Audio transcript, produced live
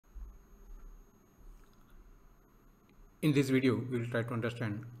In this video, we will try to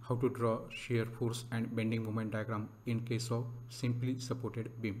understand how to draw shear force and bending moment diagram in case of simply supported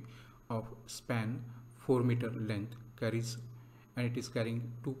beam of span 4 meter length carries and it is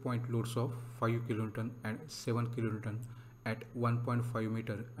carrying 2-point loads of 5 kilonewton and 7 kilonewton at 1.5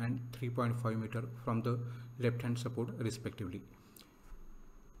 meter and 3.5 meter from the left hand support respectively.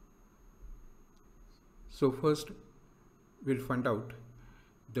 So first we'll find out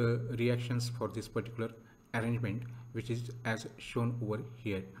the reactions for this particular arrangement, which is as shown over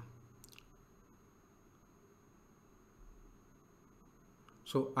here.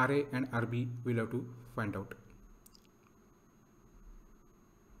 So RA and RB we'll have to find out.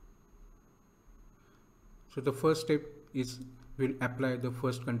 So the first step is we'll apply the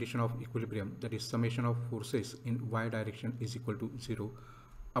first condition of equilibrium, that is summation of forces in y direction is equal to 0.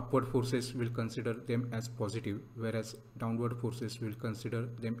 Upward forces will consider them as positive, whereas downward forces will consider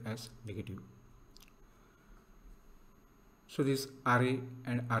them as negative. So this RA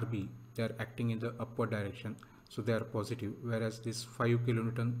and RB, they are acting in the upward direction, so they are positive, whereas this 5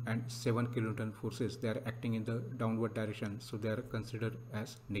 kilonewton and 7 kilonewton forces, they are acting in the downward direction, so they are considered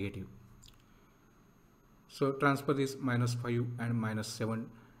as negative. So transfer this -5 and -7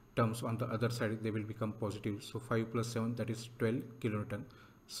 terms on the other side, they will become positive. So 5 plus 7, that is 12 kilonewton.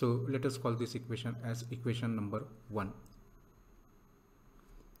 So let us call this equation as equation number 1.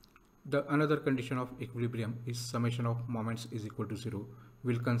 The another condition of equilibrium is summation of moments is equal to 0.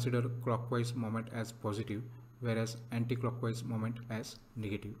 We'll consider clockwise moment as positive, whereas anti-clockwise moment as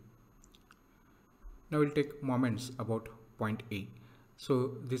negative. Now we'll take moments about point A.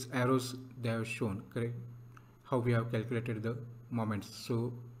 So these arrows, they have shown correct how we have calculated the moments.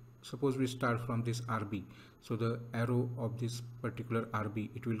 So suppose we start from this RB. So the arrow of this particular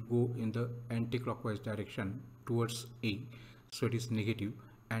RB, it will go in the anti-clockwise direction towards A. So it is negative,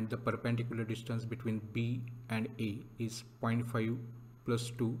 and the perpendicular distance between B and A is 0.5 plus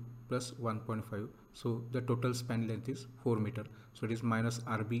 2 plus 1.5. So the total span length is 4 meter. So it is minus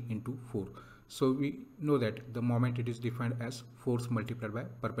RB into 4. So we know that the moment it is defined as force multiplied by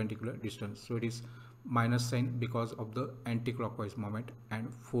perpendicular distance. So it is minus sign because of the anti-clockwise moment,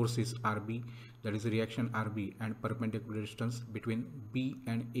 and force is RB, that is reaction RB, and perpendicular distance between B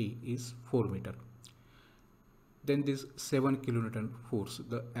and A is 4 meter. Then this 7 kilonewton force,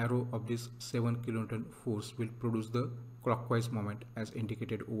 the arrow of this 7 kilonewton force will produce the clockwise moment as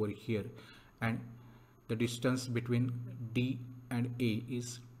indicated over here, and the distance between D and A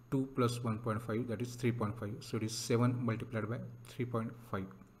is 2 plus 1.5, that is 3.5. So it is 7 multiplied by 3.5.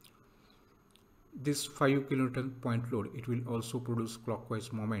 This 5 kilonewton point load, it will also produce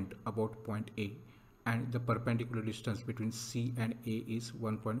clockwise moment about point A, and the perpendicular distance between C and A is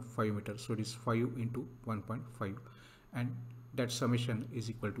 1.5 meter. So it is 5 into 1.5, and that summation is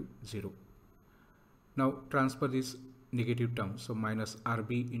equal to 0. Now transfer this negative term. So minus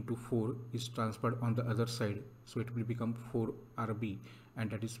RB into 4 is transferred on the other side. So it will become 4 RB, and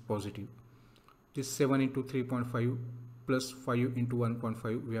that is positive. This 7 into 3.5 plus 5 into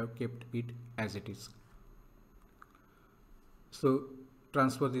 1.5, we have kept it as it is. So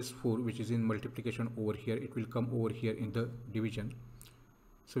transfer this 4, which is in multiplication over here, it will come over here in the division.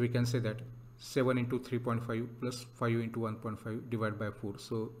 So we can say that 7 into 3.5 plus 5 into 1.5 divided by 4.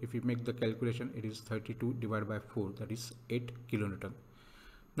 So if we make the calculation, it is 32 divided by 4, that is 8 kilonewton.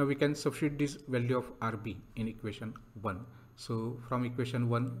 Now we can substitute this value of RB in equation 1. So from equation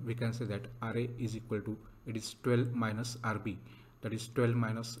 1, we can say that RA is equal to, it is 12 minus RB, that is 12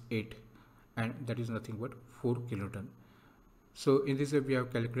 minus 8, and that is nothing but 4 kilonewton. So in this way we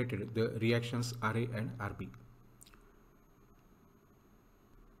have calculated the reactions RA and RB.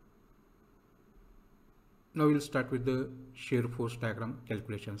 Now we'll start with the shear force diagram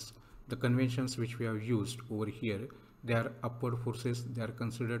calculations. The conventions which we have used over here, they are upward forces, they are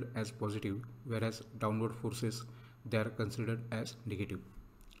considered as positive, whereas downward forces, they are considered as negative.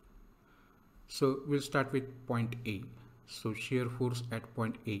 So we'll start with point A. So shear force at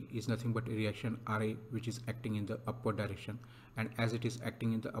point A is nothing but a reaction RA, which is acting in the upward direction, and as it is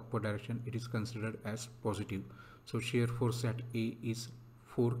acting in the upward direction, it is considered as positive. So shear force at A is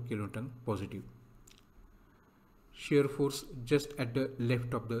 4 kilonewton positive. Shear force just at the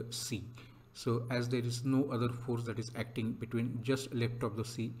left of the C. So as there is no other force that is acting between just left of the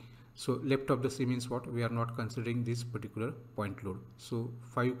C, so left of the C means what? We are not considering this particular point load. So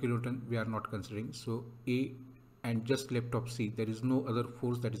 5 kilonewton we are not considering. So A and just left of C, there is no other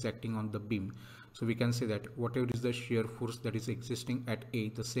force that is acting on the beam. So we can say that whatever is the shear force that is existing at A,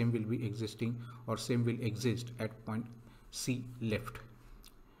 the same will be existing or same will exist at point C left.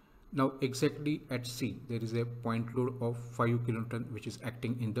 Now exactly at C there is a point load of 5 kilonewton which is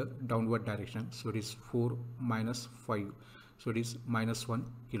acting in the downward direction. So it is 4 minus 5. So it is minus 1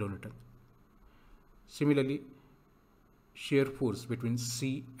 kilonewton. Similarly, shear force between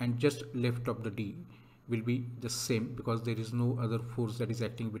C and just left of the D will be the same because there is no other force that is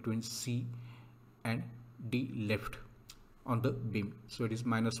acting between C and D left on the beam. So it is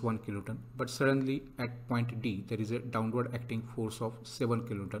minus 1 kilonewton. But suddenly at point D there is a downward acting force of 7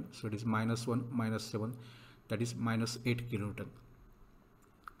 kilonewton. So it is minus 1 minus 7, that is minus 8 kilonewton.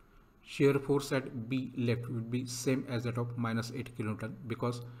 Shear force at B left will be same as that of minus 8 kilonewton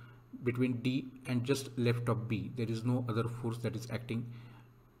because between D and just left of B there is no other force that is acting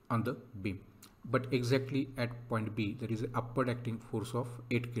on the beam. But exactly at point B there is an upward acting force of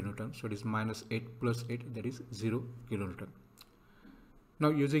 8 kilonewton. So it is minus 8 plus 8, that is 0 kilonewton. Now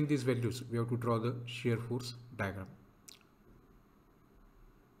using these values we have to draw the shear force diagram.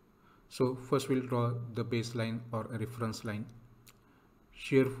 So first we'll draw the baseline or a reference line.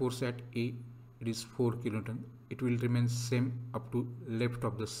 Shear force at A, it is 4 kilonewton. It will remain same up to left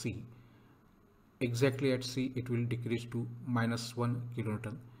of the C. Exactly at C it will decrease to minus 1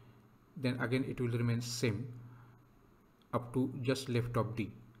 kilonewton. Then again it will remain same up to just left of D.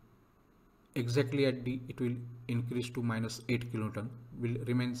 Exactly at D it will increase to minus 8 kilonewton, will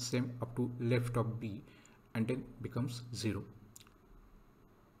remain same up to left of B and then becomes 0.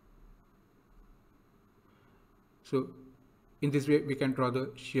 So in this way we can draw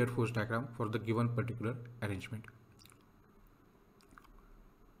the shear force diagram for the given particular arrangement.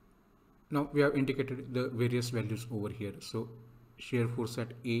 Now we have indicated the various values over here. So shear force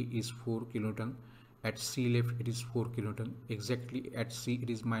at A is 4 kilonewton, at C left it is 4 kilonewton, exactly at C it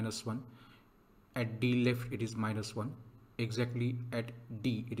is minus 1, at D left it is minus 1, exactly at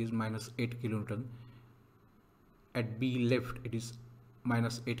D it is minus 8 kilonewton, at B left it is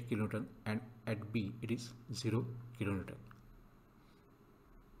minus 8 kilonewton, and at B it is 0 kilonewton.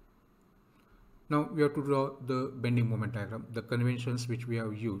 Now we have to draw the bending moment diagram. The conventions which we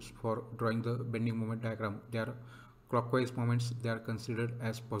have used for drawing the bending moment diagram, they are clockwise moments, they are considered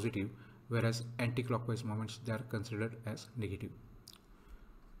as positive, whereas anti-clockwise moments, they are considered as negative.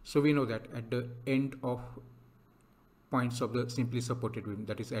 So we know that at the end of points of the simply supported beam,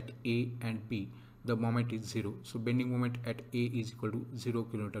 that is at A and B, the moment is 0. So bending moment at A is equal to 0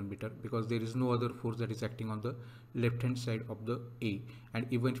 kilonewton meter because there is no other force that is acting on the left hand side of the A, and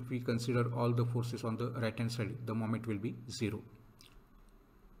even if we consider all the forces on the right hand side, the moment will be 0.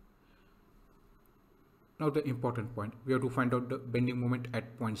 Now the important point, we have to find out the bending moment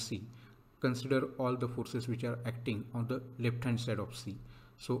at point C. Consider all the forces which are acting on the left hand side of C.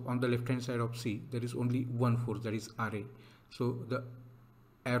 So on the left hand side of C there is only one force, that is RA. So the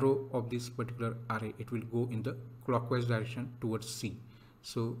arrow of this particular RA, it will go in the clockwise direction towards C.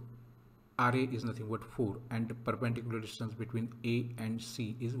 So RA is nothing but 4 and the perpendicular distance between A and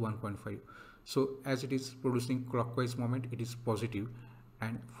C is 1.5. So as it is producing clockwise moment, it is positive,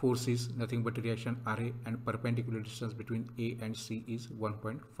 and force is nothing but reaction RA, and perpendicular distance between A and C is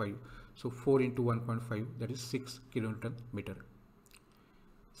 1.5. So 4 into 1.5, that is 6 kilonewton meter.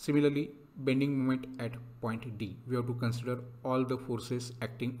 Similarly, bending moment at point D, we have to consider all the forces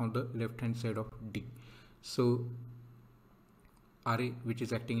acting on the left hand side of D. So RA, which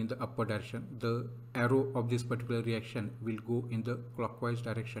is acting in the upward direction, the arrow of this particular reaction will go in the clockwise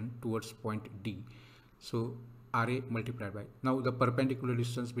direction towards point D. So RA multiplied by, now the perpendicular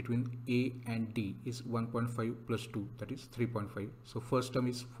distance between A and D is 1.5 plus 2, that is 3.5. So first term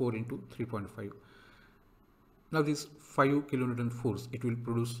is 4 into 3.5. Now this 5 kilonewton force, it will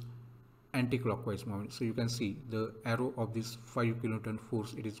produce anti-clockwise moment. So you can see the arrow of this 5 kilonewton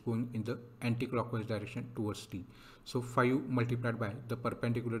force, it is going in the anti-clockwise direction towards D. So 5 multiplied by the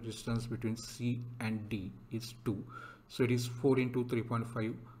perpendicular distance between C and D is 2. So it is 4 into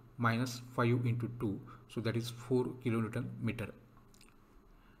 3.5 minus 5 into 2. So that is 4 kilonewton meter.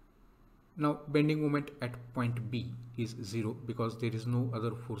 Now bending moment at point B is 0 because there is no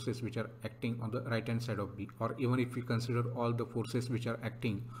other forces which are acting on the right hand side of B, or even if we consider all the forces which are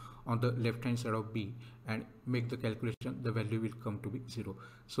acting on the left hand side of B and make the calculation, the value will come to be 0.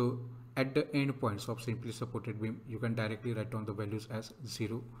 So at the end points of simply supported beam, you can directly write down the values as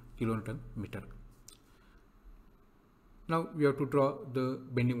 0 kilonewton meter. Now we have to draw the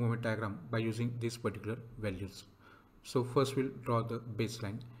bending moment diagram by using these particular values. So first we'll draw the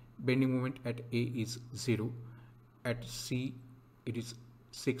baseline. Bending moment at A is 0, at C it is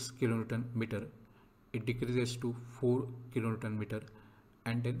 6 kilonewton meter, it decreases to 4 kilonewton meter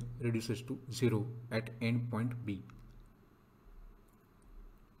and then reduces to 0 at end point B.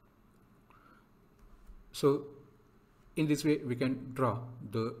 So In this way, we can draw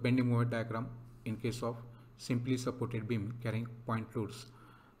the bending moment diagram in case of simply supported beam carrying point loads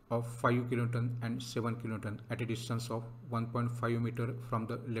of 5 kilonewton and 7 kilonewton at a distance of 1.5 meter from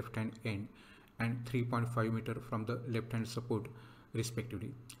the left hand end and 3.5 meter from the left hand support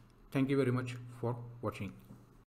respectively. Thank you very much for watching.